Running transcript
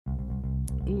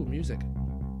Ooh, music.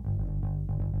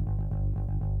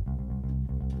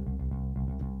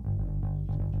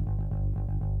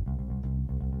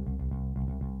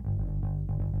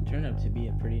 Turned out to be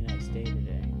a pretty nice day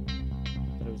today.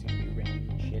 Thought it was gonna be rainy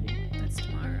and shitty. That's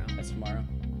tomorrow. That's tomorrow.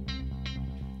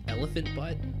 Elephant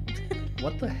Butt?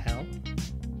 What the hell?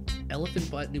 Elephant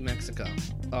Butt, New Mexico.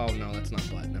 Oh, no, that's not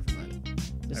Butt. Never mind.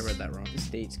 I read that wrong. The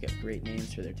state's got great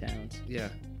names for their towns. Yeah.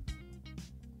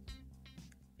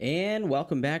 And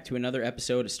welcome back to another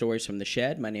episode of Stories from the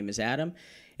Shed. My name is Adam.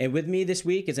 And with me this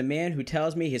week is a man who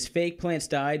tells me his fake plants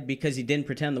died because he didn't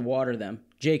pretend to water them.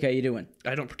 Jake, how you doing?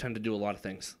 I don't pretend to do a lot of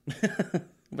things.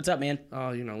 What's up, man?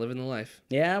 Oh, living the life.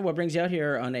 Yeah, what brings you out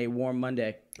here on a warm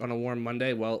Monday? On a warm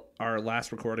Monday, well, our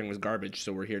last recording was garbage,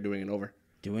 so we're here doing it over.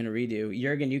 Doing a redo.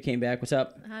 Jurgen, you came back. What's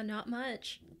up? Not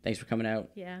much. Thanks for coming out.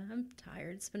 Yeah, I'm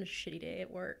tired. It's been a shitty day at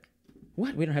work.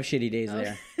 What? We don't have shitty days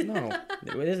there. No.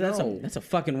 That's a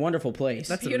fucking wonderful place.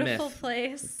 That's Beautiful a myth.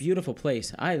 place. Beautiful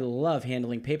place. I love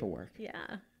handling paperwork. Yeah.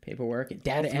 Paperwork and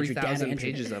All data entry. 3,000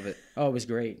 pages of it. Oh, it was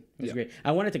great. It was great.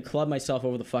 I wanted to club myself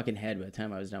over the fucking head by the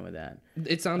time I was done with that.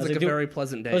 It sounds like a very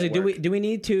pleasant day. I was at like, work. do we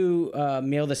need to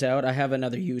mail this out? I have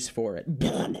another use for it.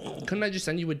 Couldn't I just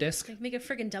send you a disc? Make a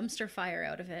friggin' dumpster fire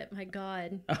out of it. My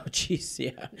God. Oh, jeez,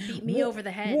 yeah. Beat me over the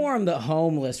head. Warm the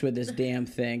homeless with this damn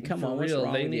thing. Come on, what's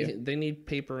wrong with you? They need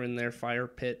paper in their fire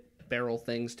pit barrel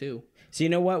things too. So you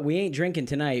know what? We ain't drinking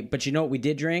tonight, but you know what we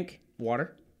did drink?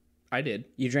 Water? I did.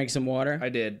 You drank some water? I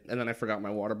did, and then I forgot my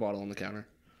water bottle on the counter.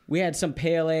 We had some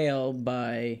pale ale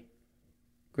by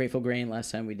Grateful Grain last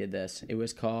time we did this. It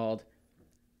was called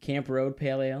Camp Road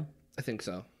Pale Ale. I think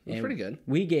so. It was And pretty good.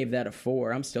 We gave that a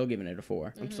 4. I'm still giving it a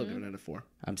 4. I'm still giving it a 4.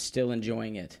 I'm still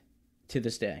enjoying it to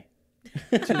this day. To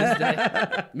this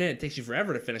day, man, it takes you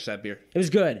forever to finish that beer. It was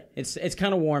good. It's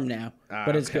kind of warm now,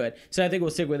 but it's okay. good. So I think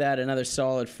we'll stick with that. Another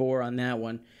solid 4 on that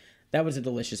one. That was a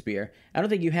delicious beer. I don't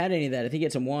think you had any of that. I think you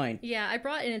had some wine. Yeah, I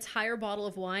brought an entire bottle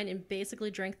of wine and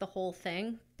basically drank the whole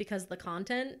thing because of the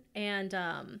content.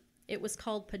 And it was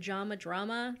called Pajama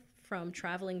Drama from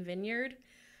Traveling Vineyard.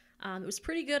 It was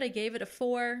pretty good. I gave it a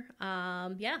 4.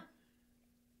 Yeah.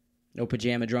 No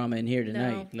pajama drama in here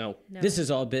tonight. No. This is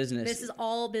all business. This is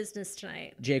all business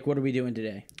tonight. Jake, what are we doing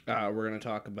today? We're going to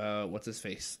talk about, what's his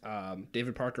face?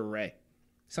 David Parker Ray.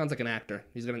 Sounds like an actor.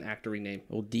 He's got an actory name.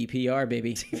 Old DPR,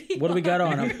 baby. What do we got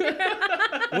on him?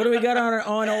 What do we got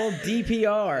on old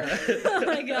DPR? Oh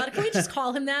my God. Can we just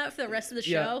call him that for the rest of the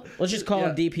show? Let's just call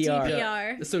him DPR.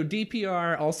 DPR. So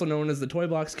DPR, also known as the Toy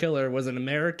Box Killer, was an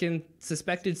American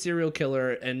suspected serial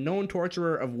killer and known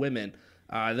torturer of women.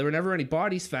 There were never any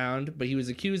bodies found, but he was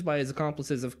accused by his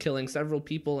accomplices of killing several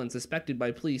people and suspected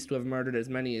by police to have murdered as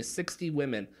many as 60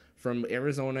 women from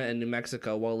Arizona and New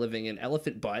Mexico while living in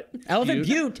Elephant Butte. Elephant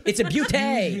Butte. It's a butte.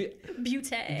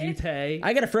 Butte.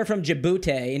 I got a friend from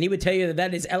Djibouti, and he would tell you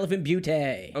that is Elephant Butte.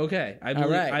 Okay,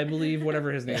 right. I believe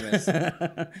whatever his name is.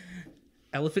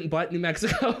 Elephant Butte, New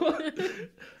Mexico.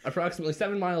 Approximately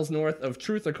 7 miles north of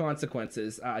Truth or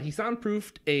Consequences. He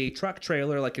soundproofed a truck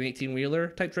trailer, like an 18-wheeler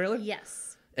type trailer.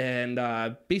 Yes. And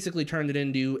basically turned it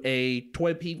into a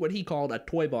toy, what he called a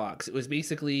toy box. It was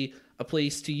basically a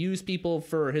place to use people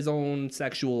for his own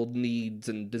sexual needs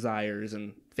and desires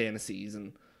and fantasies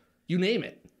and you name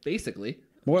it, basically.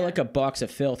 More like a box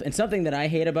of filth. And something that I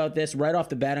hate about this, right off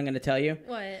the bat, I'm going to tell you.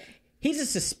 What? He's a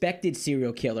suspected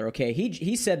serial killer, okay?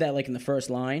 He said that like in the first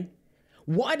line.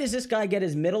 Why does this guy get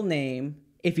his middle name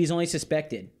if he's only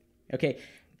suspected? Okay,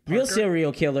 real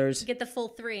serial killers Get the full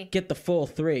 3. get the full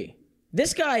 3.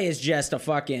 This guy is just a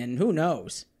fucking, who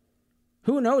knows?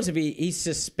 Who knows if he's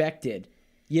suspected?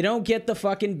 You don't get the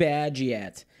fucking badge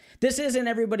yet. This isn't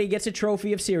everybody gets a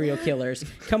trophy of serial killers.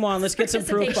 Come on, let's get some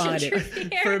proof behind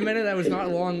it. For a minute, I was not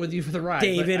along with you for the ride.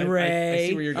 David but Ray. I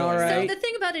see where you're going. All right. So the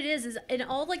thing about it is in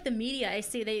all like the media, I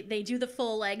see they do the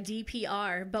full like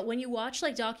DPR, but when you watch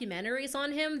like documentaries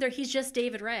on him, he's just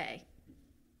David Ray.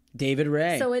 David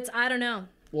Ray. So it's I don't know.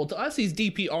 Well, to us, he's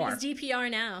DPR. He's DPR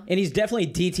now. And he's definitely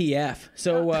DTF.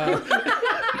 So,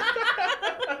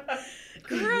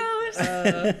 Gross.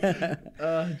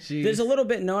 Geez. there's a little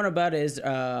bit known about his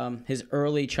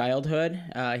early childhood.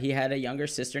 He had a younger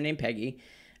sister named Peggy.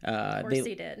 Of course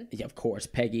he did. Yeah, of course,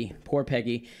 Peggy. Poor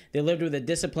Peggy. They lived with a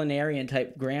disciplinarian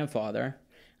type grandfather.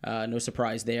 No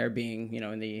surprise there, being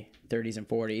in the 30s and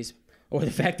 40s, or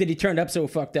the fact that he turned up so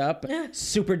fucked up.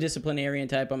 Super disciplinarian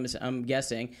type. I'm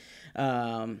guessing.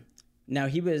 Now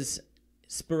he was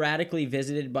sporadically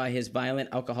visited by his violent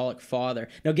alcoholic father.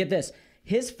 Now get this: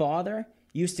 his father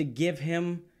used to give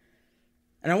him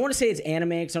and I want to say it's anime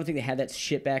because I don't think they had that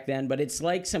shit back then, but it's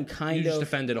like some kind You just of.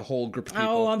 offended a whole group of people.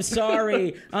 Oh, I'm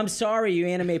sorry. I'm sorry, you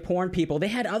anime porn people. They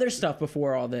had other stuff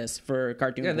before all this for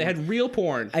cartoon. Yeah, they porn. had real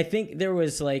porn. I think there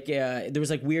was like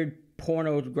weird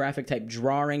pornographic type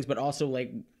drawings, but also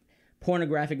like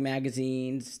pornographic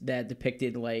magazines that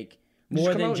depicted like more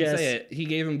Just come than out just. and say it. He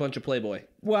gave him a bunch of Playboy.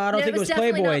 Well, I don't No, think it it was was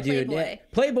definitely Playboy, not dude. Playboy. Yeah,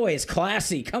 Playboy is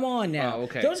classy. Come on now. Oh,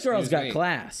 okay. Those girls Excuse got me.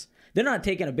 class. They're not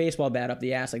taking a baseball bat up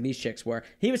the ass like these chicks were.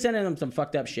 He was sending them some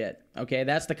fucked up shit. Okay,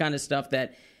 that's the kind of stuff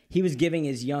that he was giving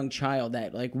his young child.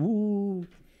 That like woo,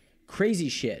 crazy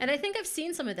shit. And I think I've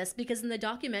seen some of this because in the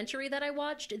documentary that I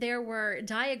watched, there were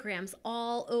diagrams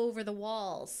all over the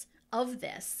walls of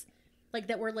this, like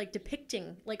that were like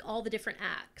depicting like all the different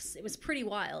acts. It was pretty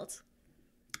wild.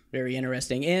 Very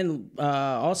interesting. And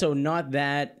also, not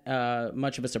that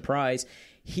much of a surprise,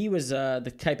 he was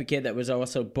the type of kid that was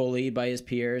also bullied by his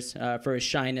peers for his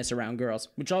shyness around girls,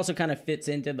 which also kind of fits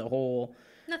into the whole.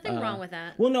 Nothing wrong with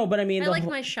that. Well, no, but I mean, I the like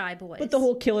whole, my shy boys. but the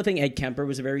whole killer thing. Ed Kemper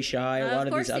was very shy. A lot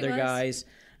of course these he other was. guys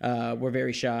were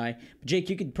very shy. Jake,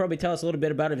 you could probably tell us a little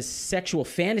bit about his sexual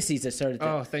fantasies that started.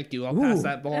 Oh, thank you. I'll pass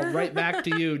that ball right back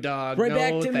to you, dog. Right No, back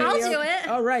to me. thanks. I'll do it.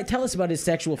 All right, tell us about his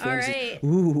sexual fantasies. right.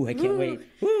 Ooh, I can't wait.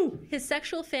 Woo. His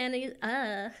sexual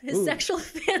sexual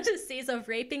fantasies of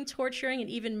raping, torturing, and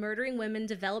even murdering women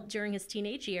developed during his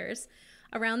teenage years.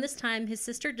 Around this time, his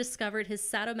sister discovered his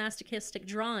sadomasochistic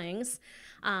drawings,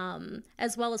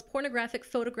 as well as pornographic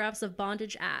photographs of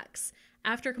bondage acts.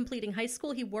 After completing high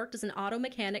school, he worked as an auto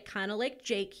mechanic, kind of like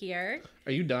Jake here.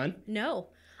 Are you done? No.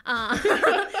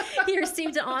 He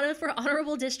received an honor for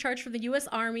honorable discharge from the U.S.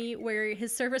 Army, where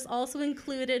his service also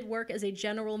included work as a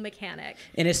general mechanic.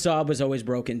 And his sob was always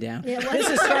broken down. It was- This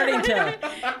is starting to.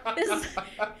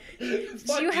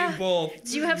 Fuck you both.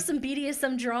 Do you have some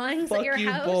BDSM drawings Fuck at your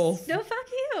you house? both. No, fuck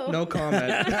you. No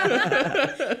comment.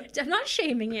 I'm not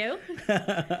shaming you.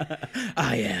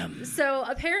 I am. So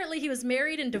apparently he was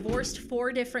married and divorced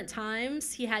 4 different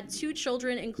times. He had 2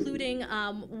 children, including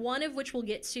one of which we'll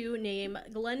get to, named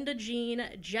Glenda Jean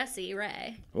Jessie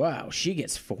Ray. Wow, she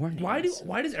gets 4 names.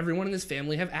 Why does everyone in this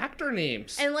family have actor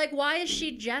names? And like, why is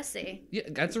she Jessie? Yeah,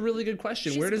 that's a really good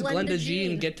question. She's Where does Glenda Glenda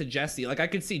Jean Jean. get to Jesse? Like, I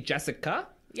could see Jessica,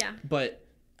 Yeah. but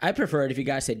I prefer it if you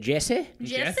guys said Jesse.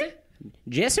 Jessie?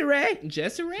 Jesse Ray?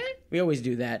 Jesse Ray? We always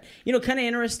do that. You know, kind of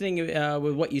interesting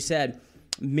with what you said.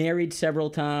 Married several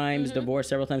times, Mm-hmm. divorced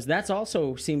several times. That's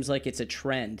also seems like it's a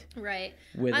trend. Right.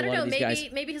 With I a don't lot know. of these guys.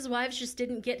 Maybe his wives just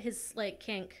didn't get his like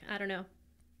kink. I don't know.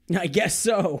 I guess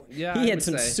so. Yeah, he I had would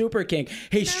some say. super kink.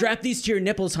 Hey, strap these to your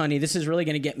nipples, honey. This is really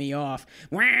going to get me off.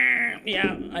 Wah!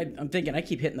 Yeah, I'm thinking I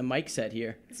keep hitting the mic set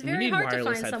here. It's very need hard to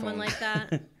wireless find someone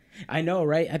headphones. like that. I know,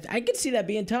 right? I could see that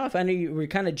being tough. I know you were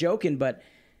kind of joking, but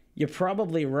you're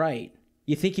probably right.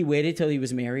 You think he waited till he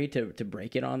was married to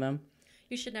break it on them?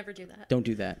 You should never do that. Don't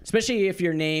do that. Especially if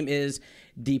your name is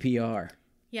DPR.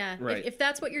 Yeah. Right. If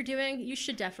that's what you're doing, you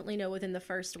should definitely know within the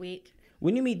first week.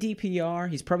 When you meet DPR,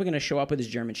 he's probably going to show up with his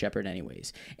German Shepherd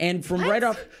anyways. And from right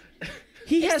off,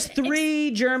 he has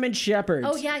 3 German Shepherds.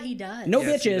 Oh yeah, he does. No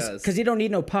Yes, he bitches, does. because he don't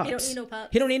need no pups. He don't need no pups.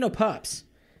 He don't need no pups.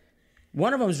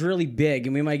 One of them's really big,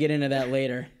 and we might get into that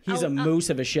later. He's a moose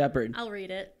of a shepherd. I'll read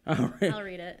it. All right. I'll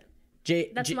read it.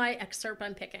 Jake, That's my excerpt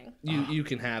I'm picking. You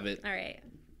can have it. All right.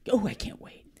 Oh, I can't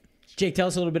wait. Jake, tell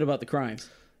us a little bit about the crimes.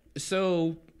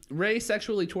 So Ray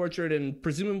sexually tortured and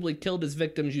presumably killed his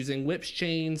victims using whips,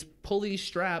 chains, pulleys,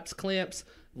 straps, clamps,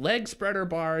 leg spreader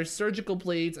bars, surgical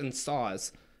blades, and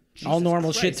saws. All Jesus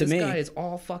normal Christ, shit to this me. This guy is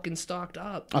all fucking stocked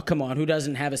up. Oh, come on. Who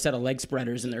doesn't have a set of leg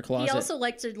spreaders in their He closet? also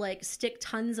liked to like stick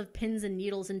tons of pins and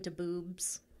needles into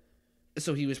boobs.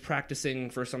 So he was practicing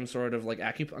for some sort of like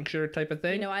acupuncture type of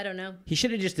thing. You know, I don't know. He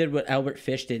should have just did what Albert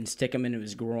Fish did and stick him into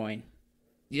his groin.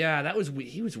 Yeah,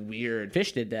 he was weird.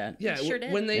 Fish did that. Yeah, Sure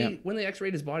did. when they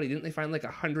X-rayed his body, didn't they find like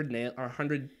 100 nail or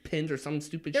 100 pins or some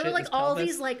stupid There shit? were in like his all pelvis?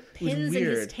 these like It was pins in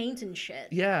his weird. taint and shit.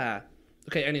 Yeah.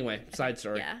 Okay. Anyway, side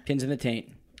story. Yeah. Pins in the taint.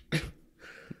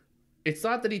 It's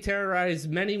thought that he terrorized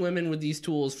many women with these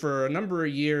tools for a number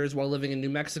of years while living in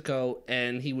New Mexico,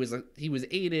 and he was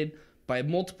aided by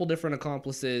multiple different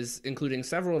accomplices, including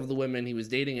several of the women he was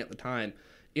dating at the time,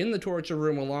 in the torture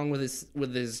room, along with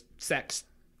his sex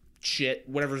shit,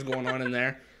 whatever's going on in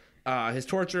there. His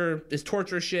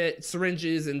torture shit,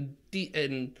 syringes, and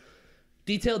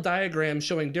detailed diagrams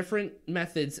showing different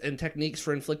methods and techniques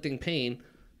for inflicting pain.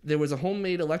 There was a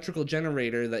homemade electrical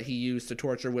generator that he used to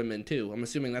torture women too. I'm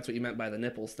assuming that's what you meant by the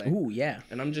nipples thing. Ooh, yeah.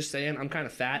 And I'm just saying, I'm kind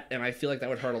of fat, and I feel like that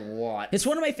would hurt a lot. It's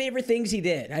one of my favorite things he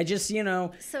did. I just,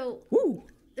 So woo.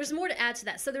 there's more to add to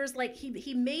that. So there's like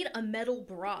he made a metal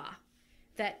bra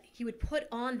that he would put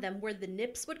on them where the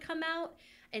nips would come out.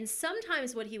 And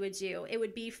sometimes what he would do, it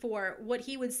would be for what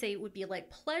he would say would be like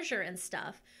pleasure and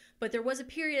stuff. But there was a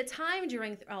period of time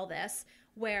during all this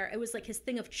where it was like his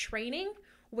thing of training,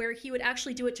 where he would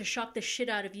actually do it to shock the shit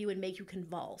out of you and make you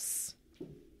convulse.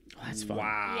 Oh, that's fun.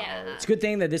 Wow. Yeah. It's a good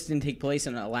thing that this didn't take place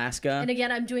in Alaska. And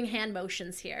again, I'm doing hand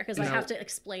motions here because I No. have to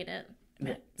explain it.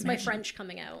 It's my French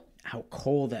coming out. How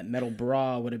cold that metal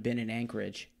bra would have been in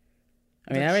Anchorage.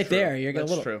 I mean, that That's right true. there, you're gonna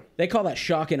That's little. true. They call that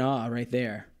shock and awe right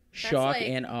there. Shock like-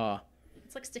 and awe.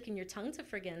 It's like sticking your tongue to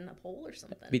friggin' a pole or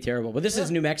something. Be terrible. But this is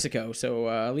New Mexico, so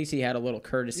at least he had a little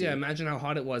courtesy. Yeah, imagine how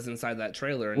hot it was inside that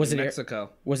trailer in Was New it air- Mexico.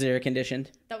 Was it air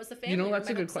conditioned? That was the family. You know, room, that's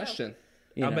a I good hope so. question.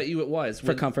 You I know, bet you it was.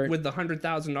 for comfort. With the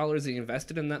 $100,000 he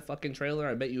invested in that fucking trailer,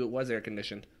 I bet you it was air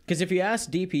conditioned. Because if you ask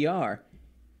DPR,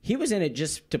 he was in it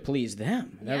just to please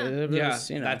them. Yeah.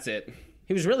 Yeah, that's it.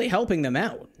 He was really helping them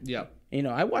out. Yeah. You know,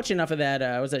 I watch enough of that.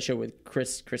 What was that show with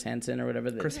Chris Hansen or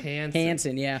whatever? Chris Hansen.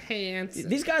 Hansen, yeah. Hansen.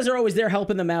 These guys are always there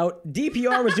helping them out.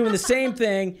 DPR was doing the same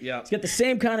thing. Yeah. He's got the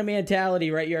same kind of mentality,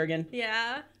 right, Jurgen?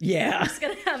 Yeah. Yeah. Just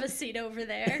gonna have a seat over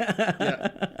there.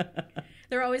 Yeah.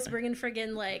 They're always bringing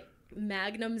friggin' like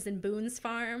Magnums and Boone's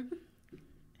Farm.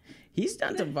 He's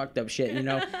done some fucked up shit, you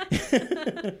know.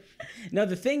 No,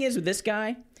 the thing is with this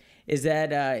guy is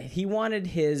that he wanted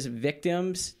his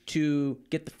victims to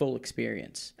get the full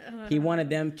experience. He wanted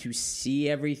them to see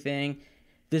everything.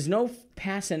 There's no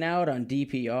passing out on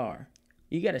DPR.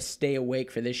 You got to stay awake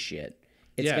for this shit.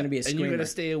 It's Yeah, going to be a and screamer. you got to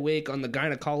stay awake on the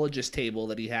gynecologist table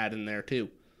that he had in there too.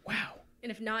 Wow.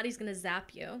 And if not, he's gonna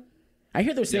zap you. I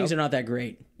hear those things Yep. are not that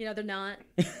great. You know, they're not.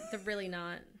 They're really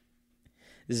not.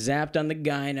 Zapped on the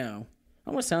gyno.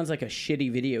 Almost sounds like a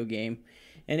shitty video game.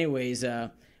 Anyways,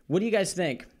 what do you guys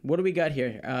think? What do we got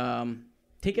here?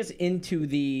 Take us into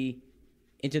the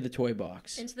toy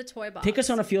box. Into the toy box. Take us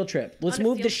on a field trip. Let's On a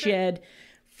move the field trip? shed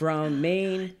from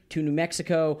Maine to New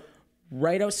Mexico.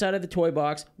 Right outside of the toy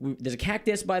box, there's a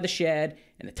cactus by the shed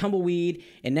and a tumbleweed,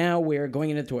 and now we're going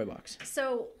into the toy box.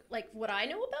 So, like, what I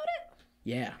know about it?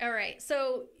 Yeah. All right.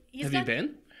 So, he's Have got... you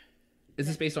been? Is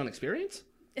this based on experience?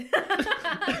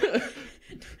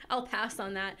 I'll pass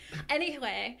on that.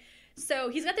 Anyway, so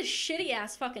he's got this shitty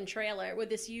ass fucking trailer with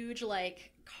this huge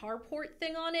like carport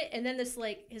thing on it, and then this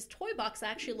like his toy box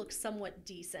actually looks somewhat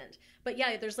decent. But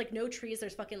yeah, there's like no trees.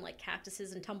 There's fucking like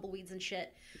cactuses and tumbleweeds and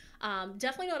shit.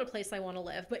 Definitely not a place I want to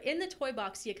live. But in the toy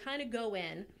box, you kind of go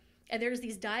in, and there's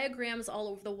these diagrams all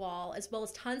over the wall, as well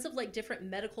as tons of like different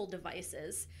medical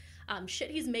devices.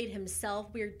 Shit he's made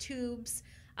himself, weird tubes.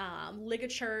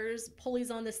 Ligatures, pulleys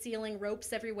on the ceiling,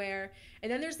 ropes everywhere.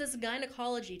 And then there's this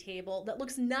gynecology table that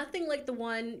looks nothing like the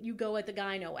one you go at the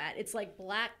gyno at. It's like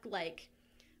black, like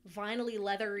vinyl-y,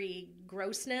 leathery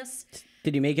grossness.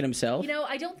 Did he make it himself? You know,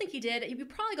 I don't think he did. You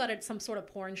probably got it at some sort of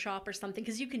porn shop or something,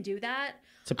 because you can do that.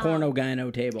 It's a porno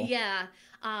gyno table. Yeah.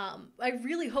 I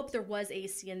really hope there was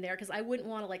AC in there, because I wouldn't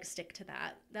want to like stick to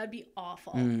that. That would be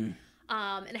awful. And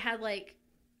it had like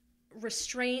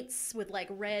restraints with like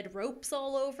red ropes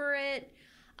all over it.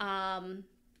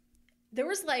 There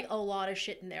was like a lot of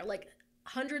shit in there, like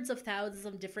hundreds of thousands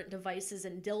of different devices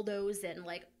and dildos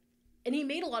and he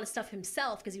made a lot of stuff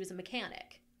himself because he was a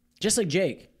mechanic. Just like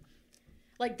Jake.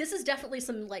 Like, this is definitely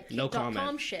some like No Kink.com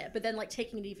comment. shit, but then like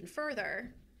taking it even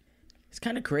further. It's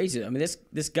kind of crazy. I mean,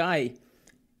 this guy.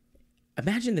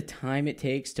 Imagine the time it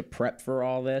takes to prep for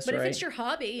all this, But right? if it's your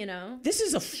hobby, you know. This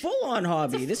is a full-on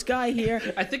hobby. This guy here.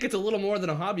 I think it's a little more than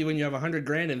a hobby when you have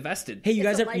 $100,000 invested. Hey, you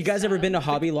It's guys, a you guys ever lifestyle. been to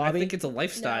Hobby I Lobby? think it's a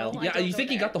lifestyle. No, I yeah, don't you go think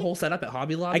he there. got the whole setup at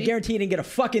Hobby I Lobby? guarantee you didn't get a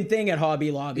fucking thing at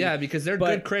Hobby Lobby. Yeah, because they're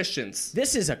But good Christians.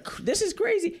 This is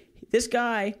crazy. This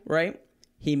guy, right?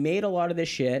 He made a lot of this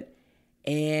shit,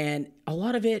 and a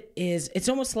lot of it is. It's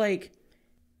almost like.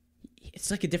 It's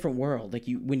like a different world. Like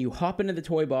when you hop into the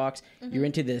toy box, you're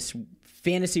into this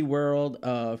fantasy world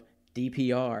of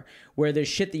DPR, where there's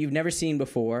shit that you've never seen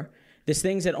before. There's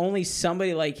things that only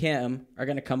somebody like him are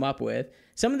gonna come up with.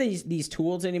 Some of these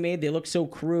tools that he made, they look so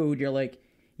crude. You're like,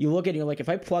 you look at it, you're like, if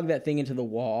I plug that thing into the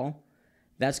wall,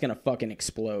 that's gonna fucking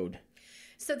explode.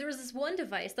 So there was this one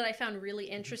device that I found really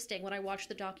interesting when I watched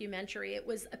the documentary. It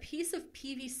was a piece of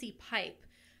PVC pipe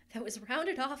that was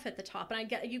rounded off at the top,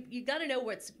 and you got to know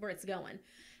where it's going.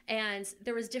 And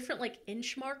there was different like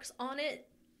inch marks on it,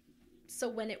 so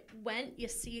when it went,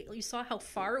 you saw how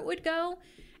far it would go,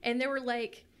 and there were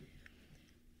like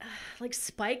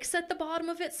spikes at the bottom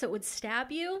of it, so it would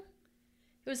stab you.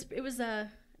 It was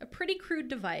a pretty crude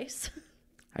device.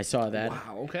 I saw that.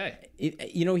 Wow, okay.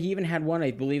 You know, he even had one,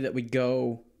 I believe, that would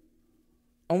go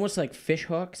almost like fish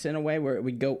hooks in a way, where it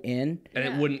would go in, And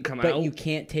Yeah. it wouldn't come but out. you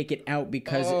can't take it out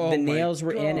because Oh the my nails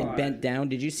were in and God. bent down.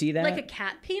 Did you see that? Like a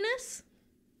cat penis.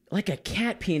 like a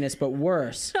cat penis, but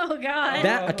worse. Oh God.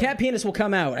 That a cat penis will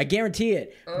come out. I guarantee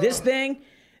it.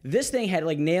 This thing had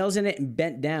like nails in it and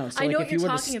bent down. So I know like what if you you're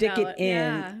were to talking stick about. it in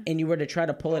Yeah. and you were to try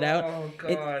to pull it out, Oh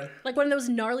God. Like one of those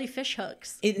gnarly fish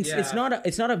hooks. it's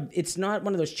not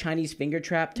one of those Chinese finger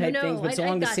trap type No, things, but it's I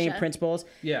along the same gotcha. principles.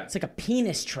 Yeah. It's like a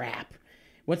penis trap.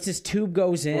 Once this tube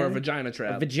goes in, Or a vagina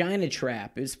trap. A vagina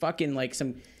trap. It was fucking like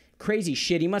some crazy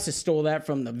shit. He must have stole that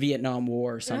from the Vietnam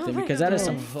War or something, my because that is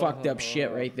some fucked up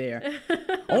shit right there.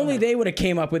 Only they would have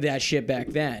came up with that shit back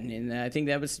then, and I think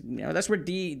that was, that's where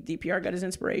DPR got his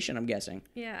inspiration, I'm guessing.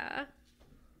 Yeah.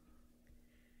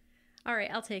 All right,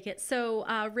 I'll take it. So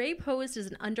Ray posed as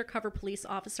an undercover police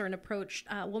officer and approached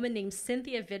a woman named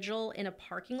Cynthia Vigil in a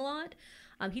parking lot.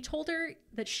 He told her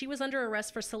that she was under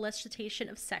arrest for solicitation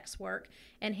of sex work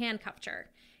and handcuffed her.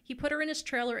 He put her in his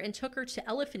trailer and took her to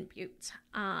Elephant Butte.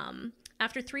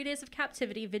 After 3 days of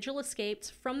captivity, Vigil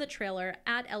escaped from the trailer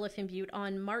at Elephant Butte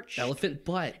on March... Elephant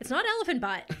butt. It's not elephant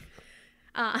butt.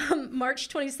 March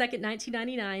 22nd,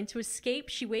 1999. To escape,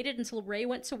 she waited until Ray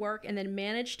went to work and then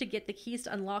managed to get the keys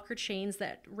to unlock her chains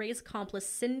that Ray's accomplice,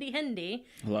 Cindy Hendy,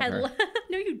 Love her.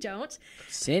 No, you don't.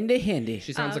 Cindy Hendy.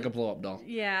 She sounds like a blow-up doll.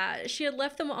 Yeah, she had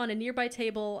left them on a nearby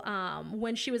table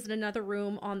when she was in another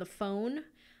room on the phone.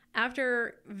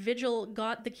 After Vigil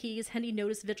got the keys, Hendy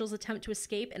noticed Vigil's attempt to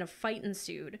escape and a fight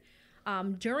ensued.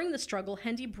 During the struggle,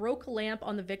 Hendy broke a lamp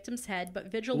on the victim's head, but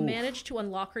Vigil managed to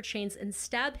unlock her chains and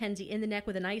stab Hendy in the neck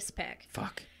with an ice pick.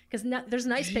 Fuck. Because there's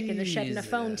an ice pick in the shed and a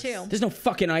phone, too. There's no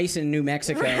fucking ice in New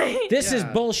Mexico. Right? This is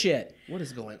Yeah. bullshit. What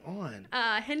is going on?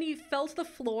 Hendy fell to the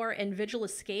floor and Vigil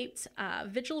escaped.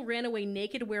 Vigil ran away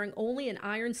naked, wearing only an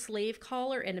iron slave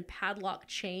collar and padlock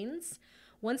chains.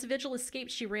 Once Vigil escaped,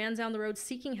 she ran down the road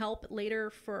seeking help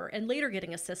later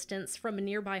getting assistance from a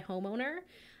nearby homeowner.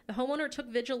 The homeowner took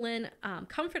Vigil in,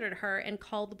 comforted her, and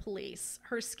called the police.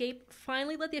 Her escape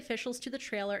finally led the officials to the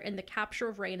trailer and the capture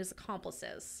of Ray and his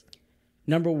accomplices.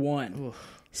 Number one,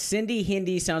 Cindy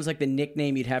Hendy sounds like the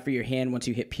nickname you'd have for your hand once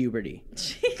you hit puberty.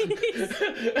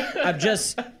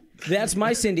 That's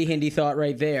my Cindy Hendy thought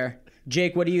right there.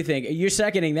 Jake, what do you think? You're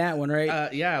seconding that one,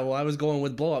 right? Yeah, well, I was going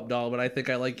with blow-up doll, but I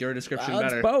think I like your description It's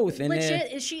better. both. And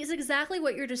Legit, she's exactly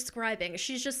what you're describing.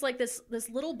 She's just like this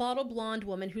little bottle blonde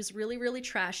woman who's really, really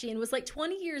trashy and was like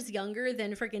 20 years younger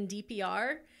than freaking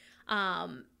DPR.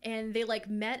 And they like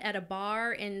met at a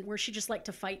bar and where she just liked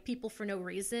to fight people for no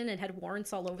reason and had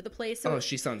warrants all over the place. So, Oh,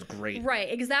 she sounds great. right,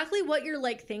 exactly what you're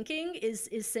like thinking is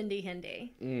Cindy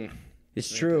Hendy. It's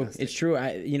true. It's true.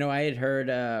 I had heard,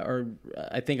 or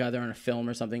I think either on a film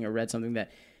or something, or read something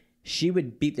that she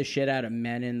would beat the shit out of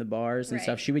men in the bars and Right.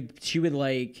 stuff. She would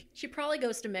like. She probably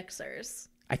goes to mixers.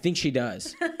 I think she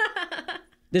does.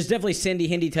 There's definitely Cindy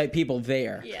Hendy type people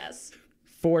there Yes.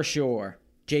 for sure.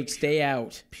 Jake, stay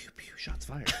out. Pew, pew, shots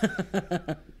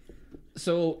fired.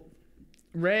 So,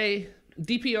 Ray,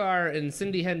 DPR, and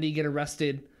Cindy Hendy get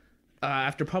arrested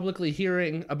after publicly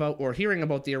hearing about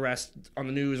the arrest on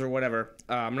the news or whatever.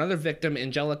 Another victim,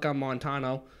 Angelica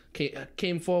Montano,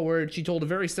 came forward. She told a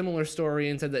very similar story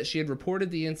and said that she had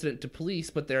reported the incident to police,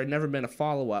 but there had never been a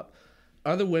follow-up.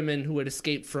 Other women who had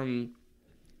escaped from,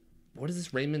 what is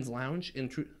this, Raymond's Lounge?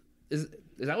 Is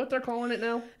that what they're calling it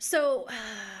now? So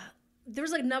there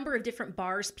was like a number of different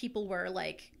bars people were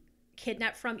like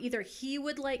kidnapped from. Either he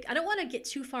would like, I don't want to get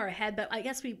too far ahead, but I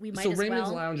guess we might So as Raymond's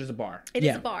well. Lounge is a bar. It is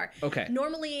Yeah. a bar. Okay.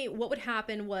 Normally, what would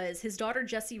happen was his daughter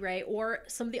Jessie Ray or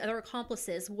some of the other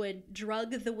accomplices would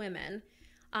drug the women,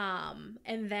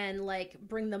 and then like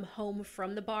bring them home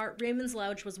from the bar. Raymond's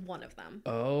Lounge was one of them.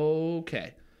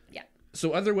 Okay. Yeah.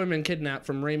 So other women kidnapped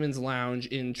from Raymond's Lounge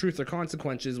in Truth or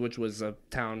Consequences, which was a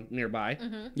town nearby,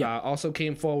 also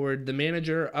came forward. The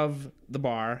manager of the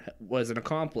bar was an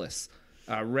accomplice.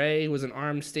 Ray was an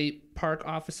armed state park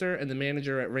officer, and the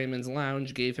manager at Raymond's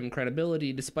Lounge gave him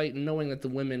credibility despite knowing that the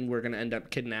women were going to end up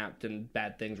kidnapped and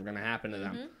bad things were going to happen to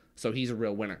them. So he's a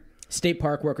real winner. State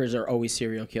park workers are always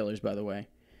serial killers, by the way.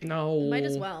 No. Might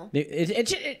as well.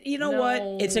 You know what?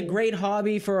 It's a great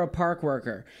hobby for a park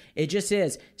worker. It just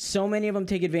is. So many of them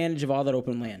take advantage of all that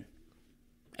open land.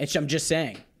 I'm just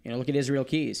saying. Look at Israel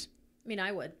Keys. I mean,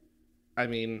 I would. I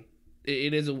mean,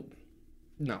 it is a...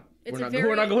 No. It's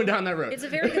We're not going down that road. It's a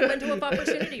very good window of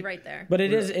opportunity right there. But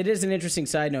it is an interesting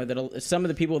side note that some of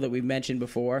the people that we've mentioned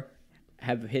before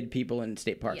have hid people in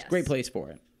state parks. Yes. Great place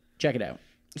for it. Check it out.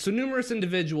 So numerous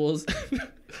individuals...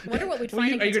 Wonder what we'd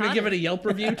find. Are you going to give it a Yelp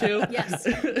review too? Yes.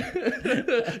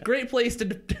 Great place to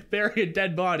bury a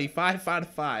dead body. 5 out of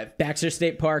 5. Baxter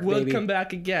State Park, We'll baby. come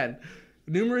back again.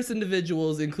 Numerous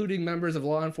individuals, including members of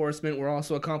law enforcement, were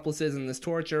also accomplices in this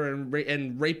torture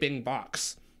and raping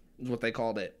box, is what they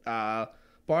called it.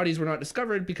 bodies were not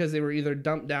discovered because they were either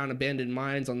dumped down abandoned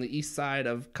mines on the east side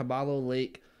of Caballo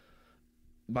Lake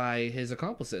by his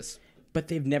accomplices. But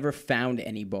they've never found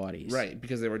any bodies. Right,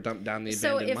 because they were dumped down the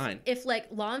So abandoned mine. if like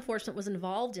law enforcement was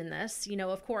involved in this, you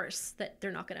know, of course that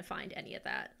they're not going to find any of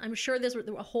that. I'm sure there's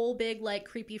a whole big like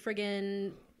creepy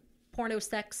friggin' porno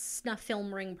sex snuff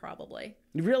film ring probably.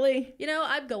 Really? You know,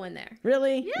 I'd go in there.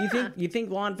 Really? Yeah. You think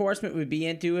law enforcement would be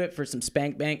into it for some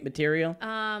spank bank material?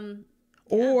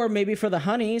 Or maybe for the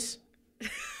honeys.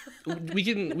 We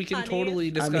can Honey.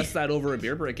 totally discuss that over a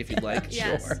beer break if you'd like.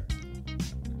 Yes. Sure.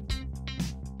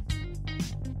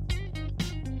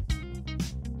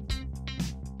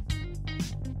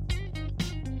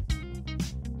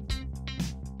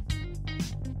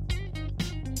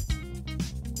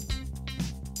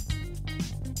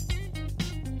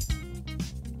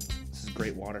 This is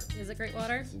great water. Is it great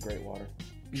water? This is great water.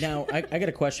 Now, I got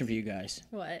a question for you guys.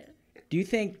 What? Do you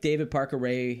think David Parker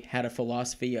Ray had a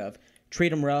philosophy of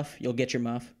treat him rough, you'll get your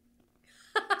muff?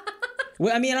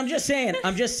 Well, I mean, I'm just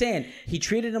saying. He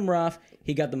treated him rough,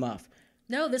 he got the muff.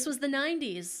 No, this was the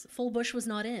 90s. Full bush was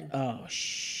not in. Oh,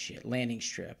 shit. Landing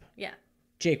strip. Yeah.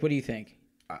 Jake, what do you think?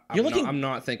 I'm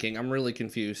not thinking. I'm really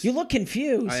confused. You look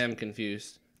confused. I am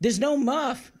confused. There's no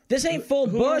muff. This ain't full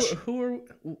bush. Who are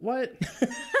what?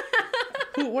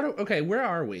 Okay, where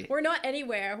are we? We're not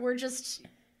anywhere. We're just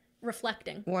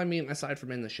reflecting. Well, I mean, aside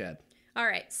from in the shed. All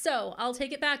right, so I'll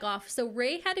take it back off. So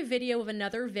Ray had a video of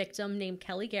another victim named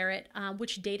Kelly Garrett,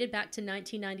 which dated back to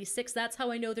 1996. That's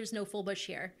how I know there's no full bush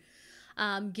here.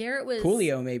 Garrett was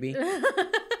Coolio, maybe.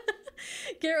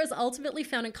 Garrett was ultimately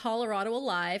found in Colorado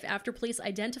alive after police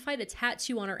identified a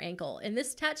tattoo on her ankle, and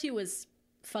this tattoo was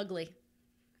fugly.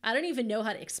 I don't even know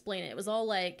how to explain it. It was all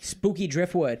like Spooky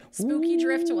driftwood. spooky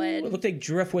driftwood. It looked like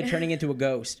driftwood turning into a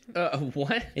ghost.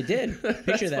 What? It did. Picture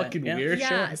That's that. fucking Yeah. weird.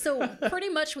 Yeah, so pretty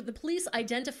much what the police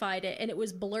identified it, and it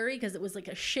was blurry because it was like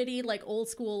a shitty, like old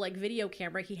school, like video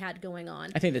camera he had going on.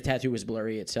 I think the tattoo was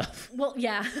blurry itself. Well,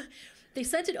 yeah. They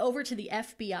sent it over to the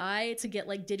FBI to get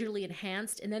like digitally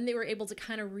enhanced, and then they were able to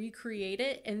kind of recreate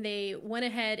it, and they went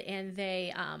ahead and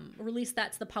they released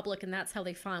that to the public, and that's how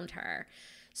they found her.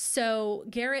 So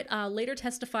Garrett later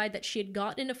testified that she had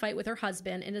gotten in a fight with her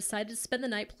husband and decided to spend the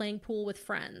night playing pool with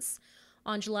friends.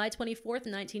 On July 24th,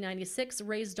 1996,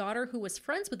 Ray's daughter, who was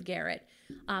friends with Garrett,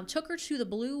 took her to the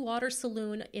Blue Water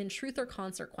Saloon in Truth or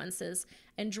Consequences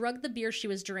and drugged the beer she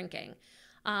was drinking.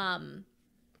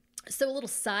 So a little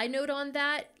side note on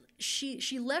that,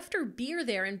 she left her beer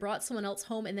there and brought someone else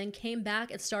home and then came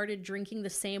back and started drinking the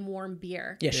same warm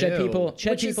beer. Yeah, Ew.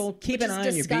 keep an eye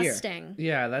on your beer. Disgusting.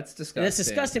 Yeah, that's disgusting. That's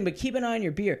disgusting, but keep an eye on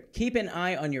your beer. Keep an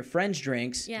eye on your friends'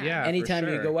 drinks Yeah. anytime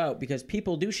for you sure. go out, because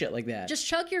people do shit like that. Just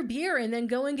chug your beer and then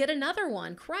go and get another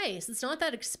one. Christ, it's not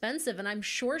that expensive, and I'm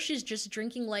sure she's just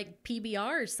drinking like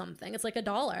PBR or something. It's like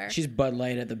 $1. She's Bud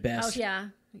Light at the Oh best. yeah.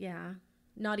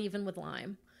 Not even with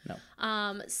lime.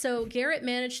 No. So Garrett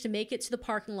managed to make it to the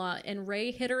parking lot, and Ray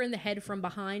hit her in the head from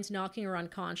behind, knocking her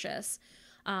unconscious.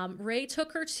 Ray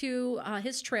took her to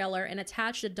his trailer and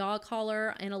attached a dog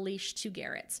collar and a leash to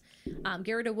Garrett.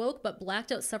 Garrett awoke but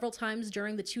blacked out several times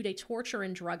during the 2-day torture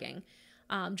and drugging.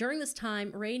 During this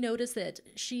time, Ray noticed that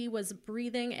she was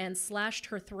breathing and slashed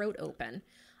her throat open.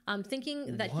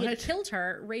 Thinking that he had What? killed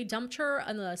her, Ray dumped her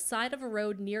on the side of a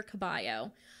road near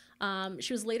Caballo.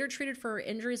 She was later treated for her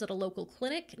injuries at a local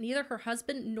clinic. Neither her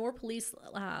husband nor police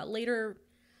later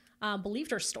believed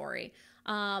her story.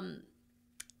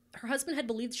 Her husband had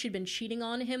believed she'd been cheating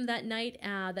on him that night,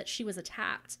 that she was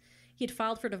attacked. He had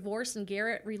filed for divorce, and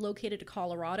Garrett relocated to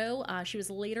Colorado. She was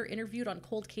later interviewed on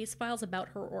Cold Case Files about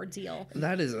her ordeal.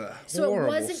 That is a So it horrible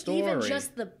wasn't story. even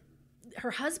just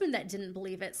her husband that didn't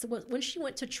believe it. So when she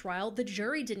went to trial, the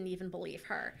jury didn't even believe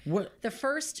her. What? The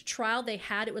first trial they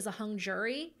had, it was a hung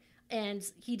jury, and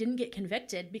he didn't get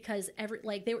convicted because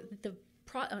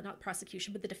not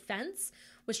prosecution, but the defense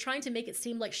was trying to make it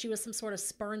seem like she was some sort of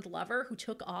spurned lover who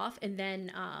took off and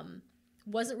then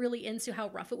wasn't really into how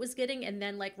rough it was getting, and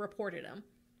then like reported him.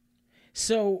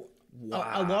 So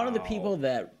a lot of the people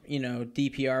that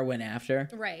DPR went after,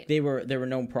 Right. They were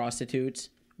known prostitutes.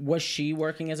 Was she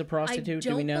working as a prostitute?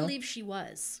 Do we I know? don't believe she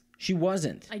was. She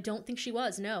wasn't. I don't think she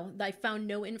was. No, I found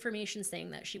no information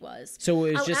saying that she was. So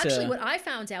it was just actually, what I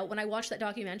found out when I watched that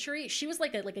documentary, she was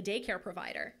like a daycare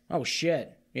provider. Oh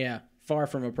shit! Yeah, far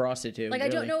from a prostitute. Like I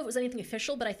really. don't know if it was anything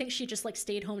official, but I think she just like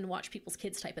stayed home and watched people's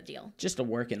kids type of deal. Just a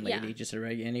working lady, Yeah. just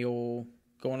any old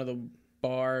going to the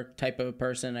bar type of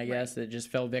person, I guess, that just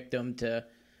fell victim to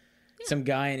some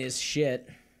guy and his shit.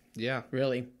 Yeah.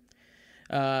 Really.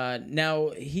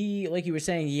 Now he, like you were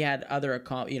saying, he had other,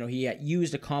 he had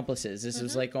used accomplices. This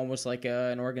was like almost like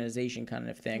an organization kind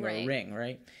of thing or a Right. ring,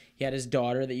 right? He had his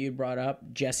daughter that you brought up,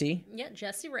 Jessie. Yeah,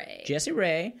 Jessie Ray. Jessie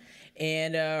Ray.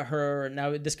 And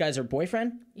this guy's her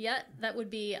boyfriend? Yeah, that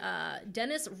would be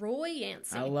Dennis Roy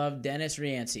Yancey. I love Dennis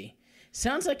Yancey.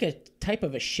 Sounds like a type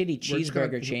of a shitty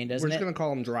cheeseburger chain, doesn't it? We're just going to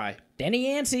call him Dry.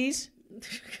 Denny Yancey's.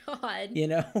 God. You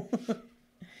know?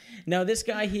 Now, this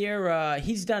guy here,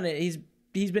 he's done it.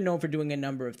 He's been known for doing a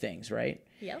number of things, right?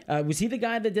 Yep. Was he the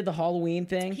guy that did the Halloween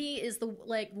thing? He is the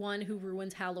one who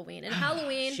ruined Halloween. And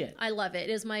Halloween, shit. I love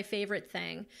it. It is my favorite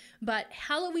thing. But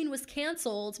Halloween was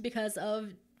canceled because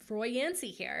of Roy Yancey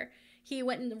here. He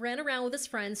went and ran around with his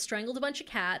friends, strangled a bunch of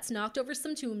cats, knocked over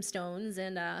some tombstones,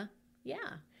 and yeah.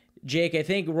 Jake, I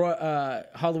think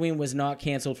Halloween was not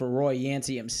canceled for Roy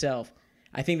Yancey himself.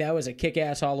 I think that was a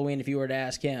kick-ass Halloween if you were to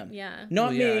ask him. Yeah.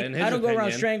 Not me. in his I don't go around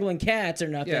opinion. strangling cats or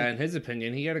nothing. Yeah, in his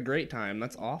opinion, he had a great time.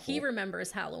 That's awful. He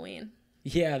remembers Halloween.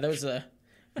 Yeah, that was a...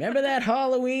 Remember that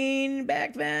Halloween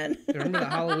back then? Remember the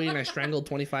Halloween I strangled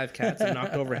 25 cats and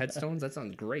knocked over headstones? That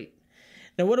sounds great.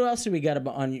 Now, what else do we got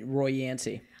on Roy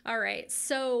Yancey? All right.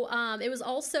 So it was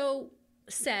also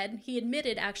said, he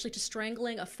admitted actually to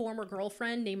strangling a former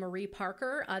girlfriend named Marie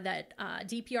Parker that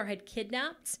DPR had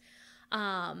kidnapped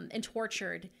and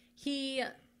tortured. He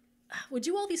would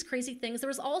do all these crazy things. There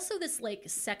was also this like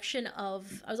section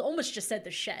of, I was almost just said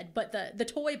the shed, but the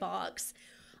toy box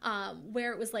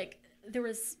where it was like, there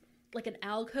was like an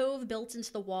alcove built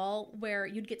into the wall where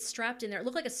you'd get strapped in there. It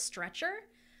looked like a stretcher.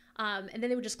 And then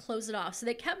they would just close it off. So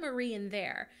they kept Marie in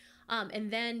there. And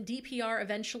then DPR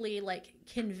eventually like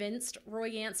convinced Roy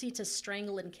Yancey to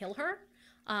strangle and kill her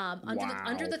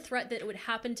under the threat that it would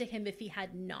happen to him if he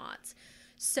had not.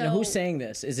 So Now, who's saying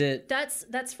this? Is it...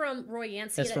 That's from Roy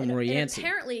Yancey. That's from Roy Yancey. And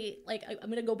apparently, like, I'm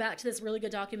going to go back to this really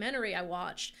good documentary I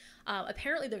watched.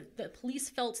 Apparently, the police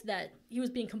felt that he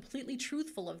was being completely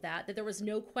truthful of that there was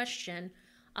no question.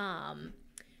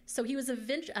 So he was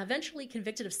eventually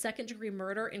convicted of second-degree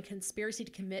murder and conspiracy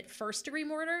to commit first-degree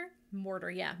murder,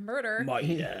 Moida,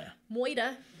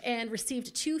 and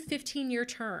received 2 15-year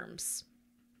terms.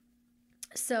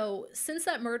 So since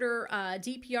that murder,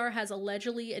 DPR has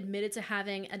allegedly admitted to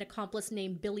having an accomplice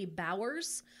named Billy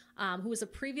Bowers, who was a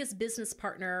previous business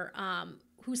partner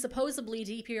who supposedly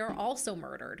DPR also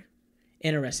murdered.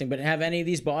 Interesting. But have any of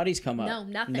these bodies come up? No,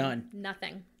 nothing. None.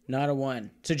 Nothing. Not a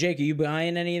one. So, Jake, are you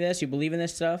buying any of this? You believe in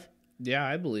this stuff? Yeah,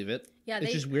 I believe it. Yeah,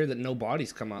 it's just weird that no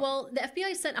bodies come up. Well, the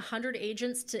FBI sent 100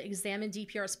 agents to examine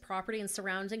DPR's property and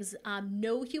surroundings.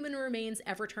 No human remains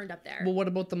ever turned up there. Well, what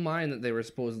about the mine that they were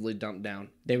supposedly dumped down?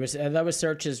 That was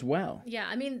searched as well. Yeah,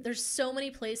 I mean, there's so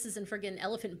many places in friggin'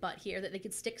 Elephant Butt here that they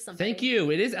could stick something. Thank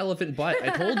you. It is Elephant Butt. I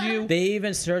told you. They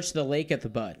even searched the lake at the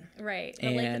butt. Right, the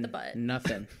And lake at the butt.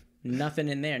 nothing. Nothing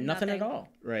in there. Nothing at all.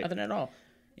 Right. Nothing at all.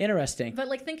 Interesting. But,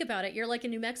 like, think about it. You're, like, in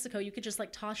New Mexico. You could just,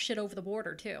 like, toss shit over the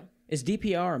border, too. Is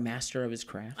DPR a master of his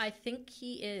craft? I think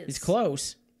he is. He's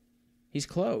close. He's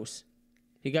close.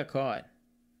 He got caught.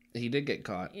 He did get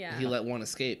caught. Yeah. He let one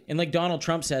escape. And like Donald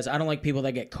Trump says, I don't like people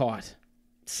that get caught.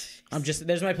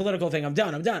 There's my political thing. I'm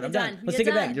done. Let's done. take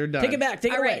it back. You're done. Take it back.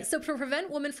 Take it All away. right, so to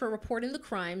prevent women from reporting the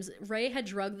crimes, Ray had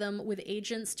drugged them with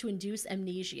agents to induce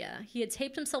amnesia. He had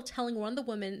taped himself telling one of the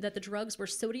women that the drugs were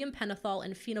sodium pentothal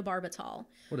and phenobarbital.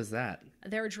 What is that?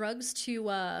 They're drugs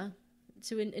to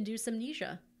induce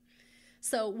amnesia.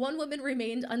 So one woman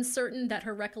remained uncertain that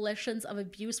her recollections of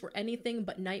abuse were anything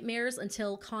but nightmares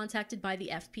until contacted by the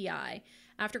FBI.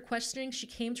 After questioning, she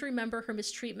came to remember her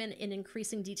mistreatment in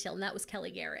increasing detail, and that was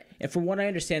Kelly Garrett. And from what I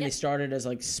understand, they started as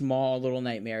like small little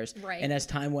nightmares, Right. and as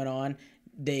time went on,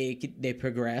 they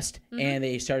progressed and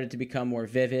they started to become more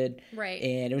vivid. Right.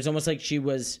 And it was almost like she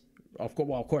was, of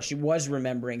course, she was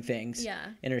remembering things. Yeah.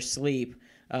 In her sleep.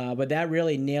 But that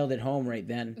really nailed it home right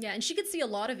then. Yeah, and she could see a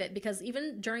lot of it because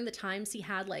even during the times he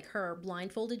had like her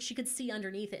blindfolded, she could see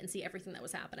underneath it and see everything that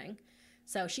was happening.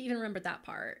 So she even remembered that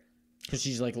part. Because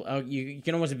she's like, you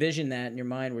can almost envision that in your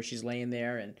mind where she's laying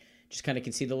there and just kind of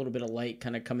can see the little bit of light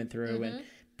kind of coming through and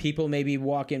people maybe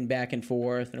walking back and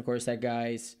forth. And of course, that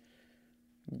guy's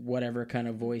whatever kind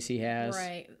of voice he has.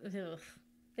 Right. Ugh.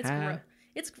 It's Ah. gross.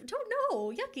 It's don't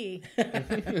know.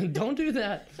 Yucky. Don't do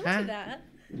that. Don't do that.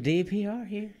 DPR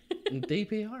here.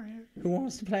 DPR here. Who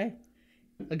wants to play?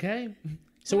 Okay.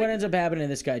 So what ends up happening to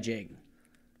this guy, Jake?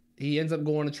 He ends up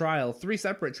going to trial. 3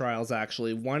 separate trials,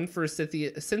 actually. One for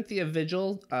Cynthia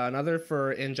Vigil, another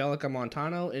for Angelica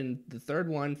Montano, and the third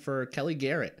one for Kelly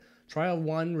Garrett. Trial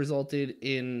 1 resulted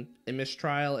in a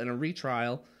mistrial and a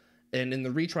retrial. And in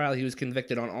the retrial, he was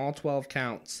convicted on all 12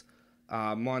 counts.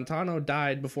 Montano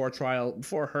died before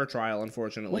her trial,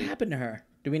 unfortunately. What happened to her?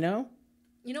 Do we know?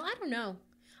 You know, I don't know.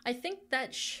 I think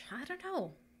that I don't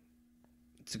know.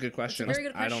 It's a good question. Very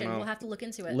good I question. don't know. We'll have to look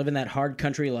into it. Living that hard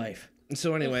country life.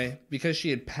 So anyway, because she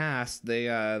had passed, they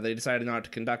decided not to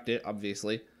conduct it,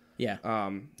 obviously. Yeah.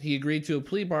 He agreed to a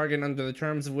plea bargain under the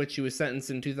terms of which he was sentenced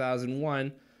in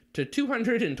 2001 to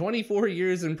 224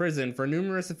 years in prison for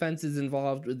numerous offenses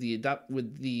involved with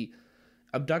the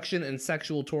abduction and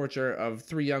sexual torture of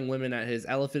 3 young women at his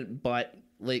Elephant Butte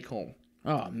Lake home.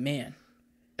 Oh, man.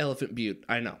 Elephant Butte,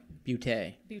 I know.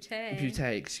 Butte. Butte,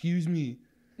 excuse me.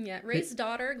 Yeah, Ray's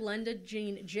daughter, Glenda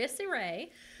Jean Jessie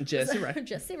Ray. Jessie Ray.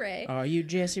 Jessie Ray. Are you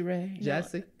Jessie Ray?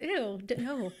 Jessie? No.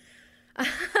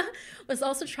 Was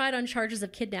also tried on charges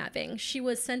of kidnapping. She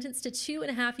was sentenced to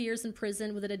 2.5 years in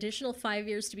prison with an additional 5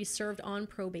 years to be served on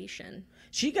probation.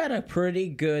 She got a pretty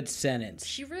good sentence.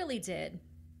 She really did.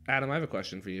 Adam, I have a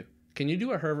question for you. Can you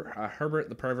do a Herbert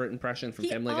the Pervert impression from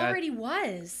Family Guy? He already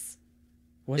was.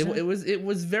 It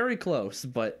was very close,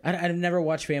 but I've never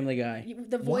watched Family Guy.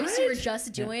 The voice What? you were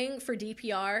just doing for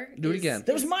DPR. Do it again.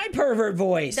 That was my pervert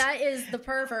voice. That is the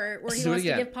pervert where he Do it wants to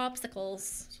again. give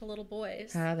popsicles to little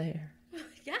boys. Hi there.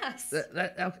 Yes.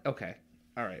 Okay.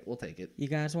 All right, we'll take it. You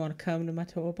guys want to come to my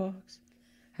toy box?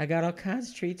 I got all kinds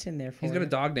of treats in there for He's you. got a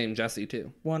dog named Jesse,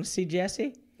 too. Want to see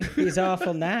Jesse? He's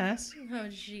awful nice. Oh,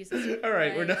 Jesus. All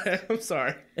right, we're Christ. done. I'm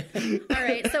sorry. All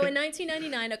right. So in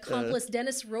 1999, accomplice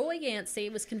Dennis Roy Yancey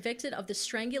was convicted of the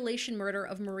strangulation murder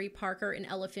of Marie Parker in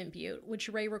Elephant Butte, which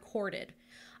Ray recorded.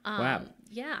 Wow.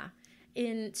 Yeah.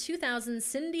 In 2000,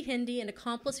 Cindy Hindi, an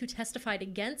accomplice who testified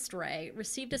against Ray,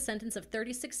 received a sentence of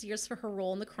 36 years for her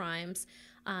role in the crimes.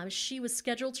 She was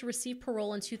scheduled to receive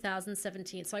parole in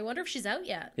 2017. So I wonder if she's out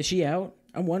yet. Is she out?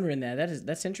 I'm wondering that.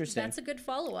 That's interesting. That's a good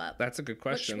follow-up. That's a good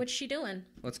question. What's she doing?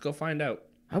 Let's go find out.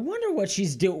 I wonder what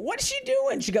she's doing. What's she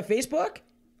doing? She got Facebook?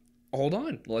 Hold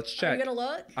on. Let's check. Are you going to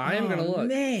look? I am going to look.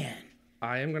 Man.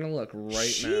 I am going to look right now.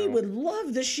 She would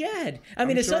love the shed. I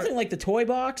mean, it's sure- nothing like the toy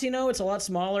box, It's a lot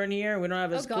smaller in here. We don't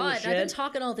have Oh, as cool God. I've been shed.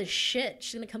 talking all this shit.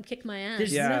 She's going to come kick my ass.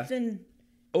 There's Yeah. nothing.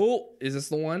 Oh, is this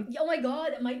the one? Oh, my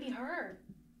God. It might be her.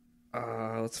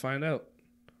 Let's find out.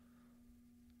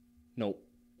 Nope.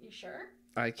 You sure?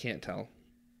 I can't tell.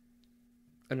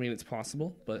 I mean, it's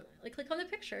possible, but Like, click on the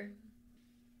picture.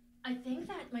 I think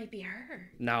that might be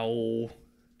her. no.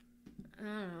 I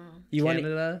don't know. You want?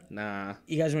 Canada? Nah.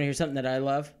 You guys want to hear something that I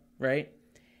love, right?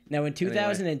 Now, in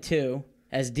 2002,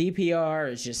 as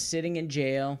DPR is just sitting in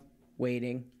jail,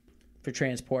 waiting for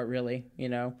transport, really,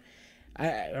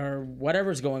 or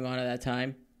whatever's going on at that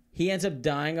time, he ends up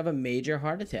dying of a major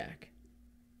heart attack.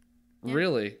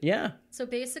 Really? Yeah, So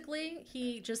basically,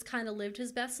 he just kind of lived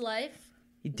his best life,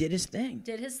 he did his thing.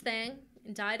 did his thing,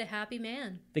 and died a happy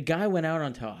man. The guy went out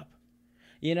on top.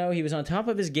 He was on top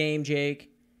of his game, Jake.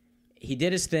 He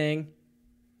did his thing,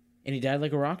 and he died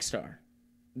like a rock star.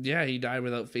 Yeah, he died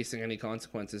without facing any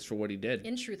consequences for what he did.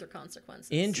 In truth or consequences.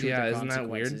 In truth Yeah, or isn't that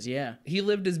weird? consequences, yeah. He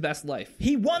lived his best life.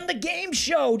 He won the game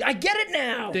show. I get it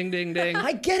now. Ding, ding, ding.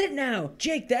 I get it now.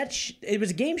 Jake, it was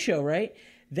a game show, right?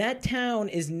 That town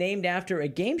is named after a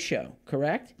game show,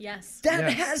 correct? Yes. That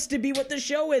Yes. has to be what the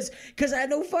show is, because I had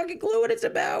no fucking clue what it's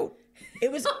about.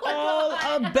 It was all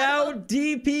about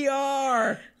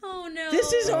DPR. Oh, no.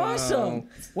 This is awesome.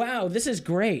 Wow, this is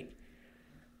great.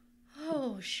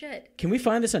 Oh, shit. Can we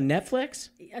find this on Netflix?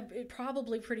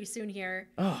 Probably pretty soon here.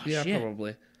 Oh, Yeah, shit.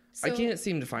 probably. I So- can't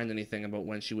seem to find anything about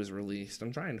when she was released.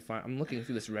 I'm looking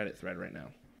through this Reddit thread right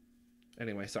now.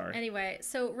 Anyway, sorry. Anyway,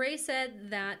 so Ray said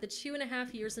that the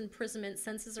 2.5 years imprisonment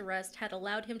since his arrest had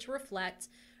allowed him to reflect,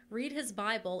 read his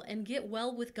Bible, and get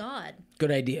well with God.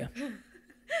 Good idea.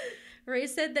 Ray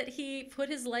said that he put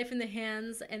his life in the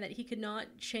hands and that he could not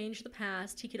change the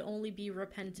past. He could only be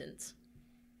repentant.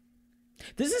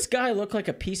 Does this guy look like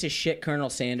a piece of shit Colonel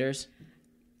Sanders?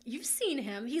 You've seen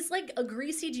him. He's like a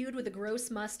greasy dude with a gross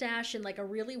mustache and like a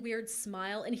really weird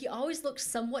smile, and he always looks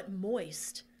somewhat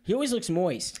moist. He always looks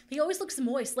moist. He always looks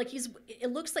moist. Like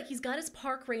it looks like he's got his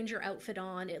park ranger outfit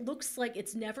on. It looks like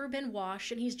it's never been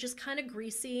washed, and he's just kind of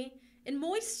greasy and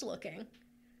moist looking.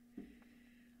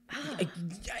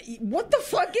 What the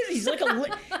fuck is he's like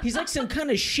he's like some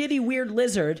kind of shitty weird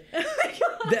lizard.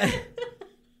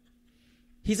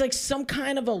 He's like some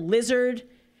kind of a lizard,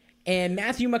 and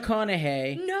Matthew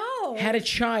McConaughey No. had a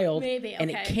child, Maybe,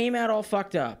 and it okay. came out all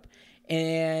fucked up.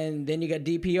 And then you got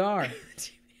DPR,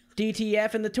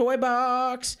 DTF in the toy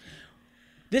box.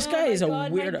 This guy is a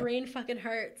God, weirdo. My brain fucking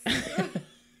hurts.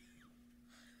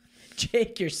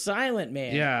 Jake, you're silent,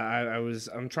 man. Yeah,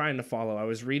 I'm trying to follow. I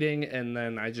was reading and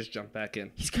then I just jumped back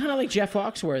in. He's kind of like Jeff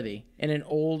Foxworthy in an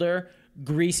older,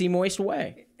 greasy, moist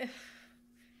way.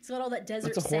 He's got all that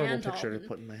desert That's a horrible sand picture all to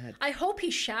put in my head. I hope he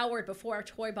showered before our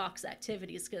toy box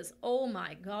activities, because oh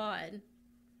my God.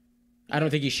 I don't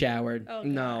think he showered. Oh,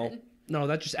 No. God. No,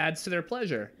 that just adds to their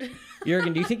pleasure.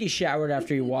 Jurgen, do you think he showered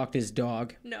after he walked his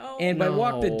dog? No. And by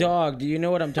walk the No. dog, do you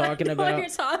know what I'm talking I know about? what you're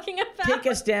talking about. Take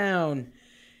us down.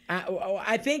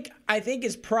 I think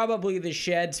it's probably the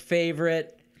Shed's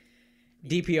favorite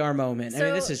DPR moment. I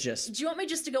mean, this is just Do you want me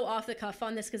just to go off the cuff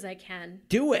on this? Because I can.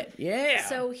 do it. Yeah.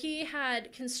 So he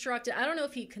had constructed, I don't know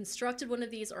if he constructed one of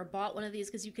these or bought one of these,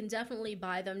 because you can definitely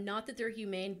buy them. Not that they're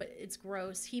humane, but it's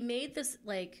gross. He made this,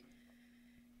 like,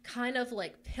 kind of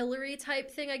like pillory type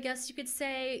thing, I guess you could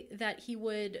say, that he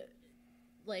would,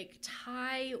 like,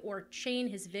 tie or chain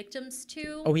his victims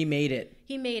to. Oh, he made it.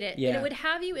 He made it. Yeah. And it would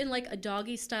have you in, like, a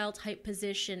doggy style type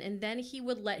position, and then he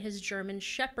would let his German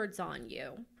shepherds on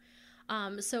you.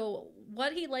 So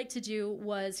what he liked to do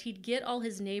was he'd get all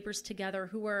his neighbors together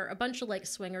who were a bunch of like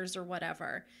swingers or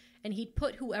whatever, and he'd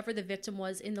put whoever the victim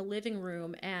was in the living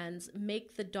room and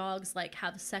make the dogs like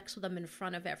have sex with them in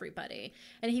front of everybody.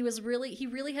 And he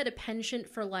really had a penchant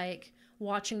for like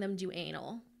watching them do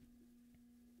anal.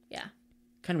 Yeah.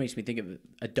 Kind of makes me think of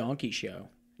a donkey show.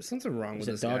 There's something wrong with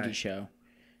It's this a doggy guy. show.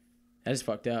 That is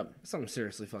fucked up. Something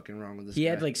seriously fucking wrong with this He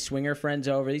guy. had like swinger friends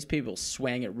over. These people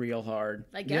swang it real hard.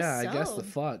 I guess so. I guess the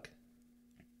fuck.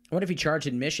 What if he charged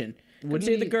admission? Wouldn't Wouldn't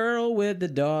see the he- girl with the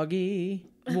doggy.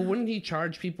 Well, wouldn't he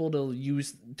charge people to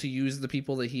use the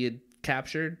people that he had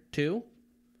captured too?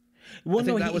 Well,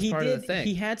 think no, that was he part of did. the thing.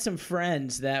 He had some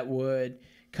friends that would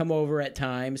come over at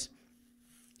times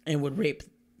and would rape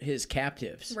his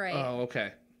captives. Right. Oh,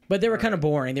 okay. But they were kind of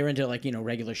boring. They were into like,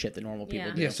 regular shit that normal people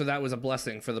Yeah. do. Yeah, so that was a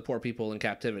blessing for the poor people in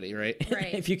captivity, right?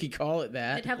 Right. If you could call it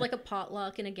that. They'd have like a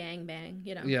potluck and a gangbang,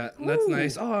 you know. Yeah, that's Ooh.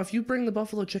 nice. Oh, if you bring the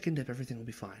buffalo chicken dip, everything will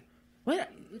be fine. Well, now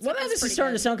that's this is pretty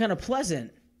starting good. to sound kind of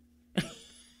pleasant.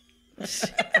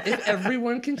 If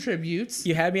everyone contributes,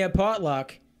 You had me at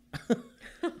potluck.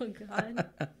 Oh, God.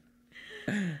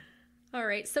 All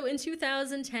right. So in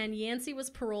 2010, Yancey was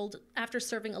paroled after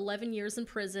serving 11 years in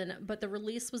prison, but the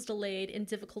release was delayed in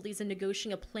difficulties in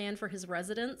negotiating a plan for his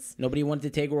residence. Nobody wanted to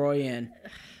take Roy in.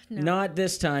 Not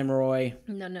this time, Roy.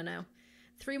 No.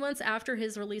 3 months after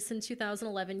his release in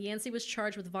 2011, Yancey was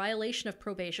charged with violation of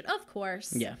probation, of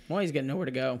course. Yeah. Well, he's got nowhere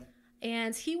to go.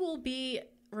 And he will be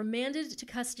remanded to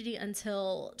custody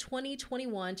until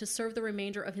 2021 to serve the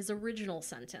remainder of his original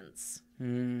sentence.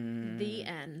 The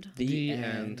end. The end.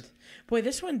 end. Boy,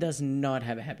 this one does not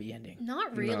have a happy ending.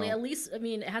 Not really. No. At least, I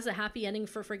mean, it has a happy ending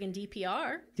for friggin'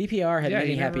 DPR. DPR had yeah,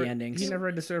 many he happy never, endings. He never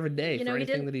had to serve a day You know, for he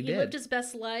anything that he did. lived his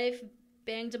best life,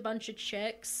 banged a bunch of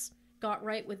chicks, got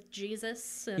right with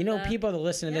Jesus. And, People that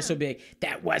listen to this yeah. will be like,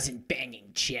 that wasn't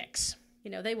banging chicks. You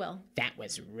know, they will. That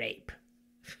was rape.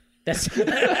 That's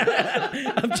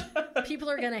People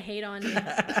are gonna hate on me.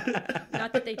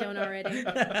 Not that they don't already.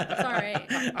 It's all right.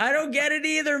 I don't get it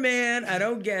either, man. I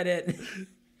don't get it.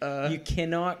 You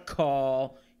cannot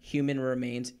call human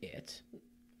remains it.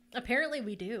 Apparently,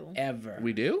 we do. Ever.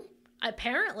 We do?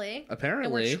 Apparently. And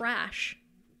Apparently. we're trash.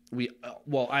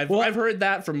 I've heard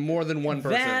that from more than one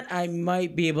person. That I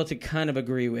might be able to kind of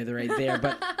agree with right there,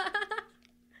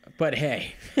 but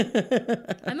hey.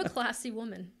 I'm a classy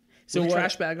woman. So With a what,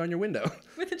 trash bag on your window.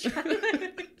 With a trash.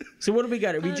 so what do we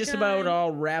got? Are we Oh, just God. about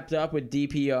all wrapped up with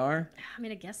DPR? I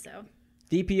mean, I guess so.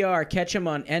 DPR, catch him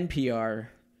on NPR.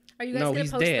 Are you guys No, gonna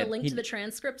he's post dead. the link to the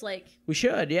transcript? Like, We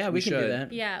should, yeah, we can do should.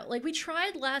 that. yeah, like we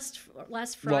tried last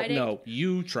Friday. Well, no,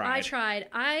 you tried. I tried.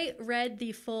 I read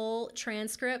the full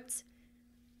transcript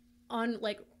on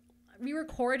we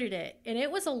recorded it, and it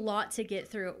was a lot to get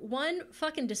through. One,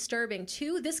 fucking disturbing.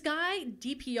 Two, this guy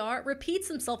DPR repeats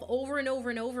himself over and over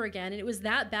and over again, and it was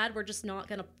that bad. We're just not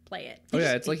gonna play it. Oh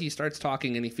yeah, it's like he starts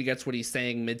talking and he forgets what he's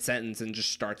saying mid-sentence and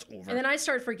just starts over. And then I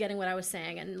started forgetting what I was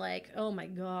saying, and like, oh my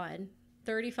god,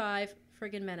 35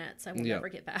 friggin' minutes. I will Yeah. never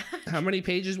get back. How many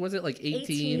pages was it? Like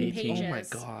 18? 18 Oh my pages.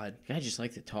 god. I just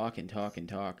like to talk and talk and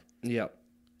talk. Yep.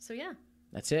 So yeah.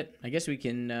 That's it. I guess we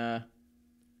can.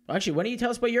 Actually, why don't you tell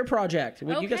us about your project? You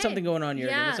got Okay. something going on here.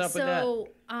 Yeah, What's up with that? so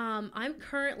I'm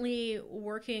currently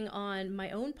working on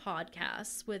my own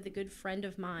podcast with a good friend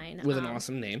of mine. With an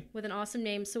awesome name. With an awesome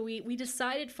name. So we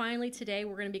decided finally today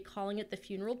we're going to be calling it The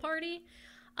Funeral Party.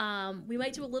 We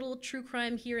might do a little true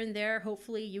crime here and there.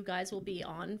 Hopefully you guys will be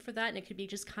on for that, and it could be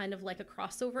just kind of like a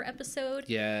crossover episode.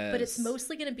 Yes. But it's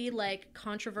mostly going to be like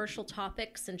controversial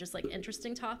topics and just like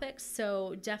interesting topics.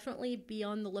 So definitely be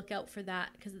on the lookout for that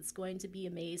because it's going to be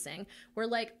amazing.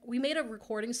 We made a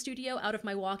recording studio out of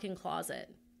my walk-in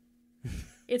closet.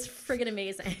 It's friggin'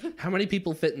 amazing. How many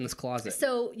people fit in this closet?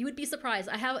 So you would be surprised.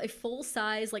 I have a full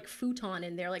size futon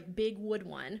in there, big wood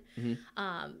one.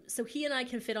 So he and I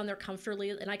can fit on there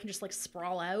comfortably, and I can just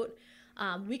sprawl out.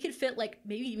 We could fit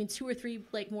maybe even 2 or 3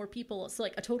 more people, so a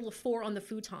total of 4 on the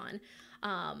futon.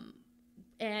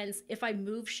 And if I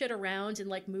moved shit around and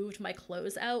like moved my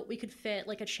clothes out, we could fit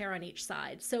like a chair on each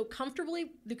side. So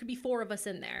comfortably, there could be 4 of us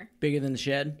in there. Bigger than the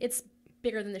shed? It's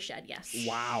bigger than the shed, yes.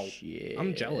 Wow. Shit.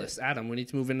 I'm jealous. Adam, we need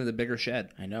to move into the bigger shed.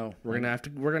 I know. We're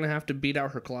gonna have to beat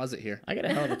out her closet here. I got a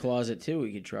hell of a closet too.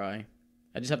 We could try.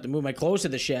 I just have to move my clothes to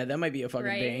the shed. That might be a fucking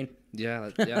Right. pain. Yeah,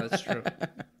 that's true.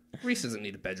 Reese doesn't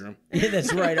need a bedroom. Yeah,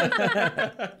 that's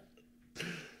right.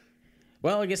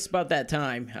 Well, I guess it's about that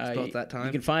time. about that time.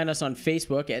 You can find us on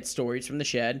Facebook at Stories from the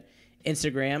Shed,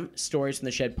 Instagram, Stories from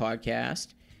the Shed Podcast,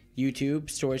 YouTube,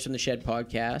 Stories from the Shed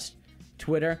Podcast,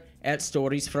 Twitter at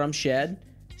Stories from Shed,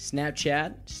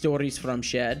 Snapchat, Stories from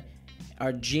Shed,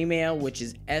 our Gmail, which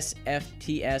is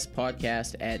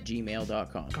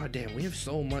sftspodcast@gmail.com. God damn, we have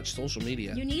so much social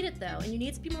media. You need it though, and you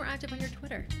need to be more active on your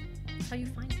Twitter. That's how you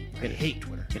find people. I hate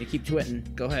Twitter. Gotta keep twitting.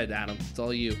 Go ahead, Adam. It's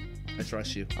all you. I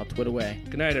trust you. I'll twit away.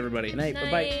 Good night, everybody. Good night.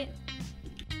 Bye-bye. Night.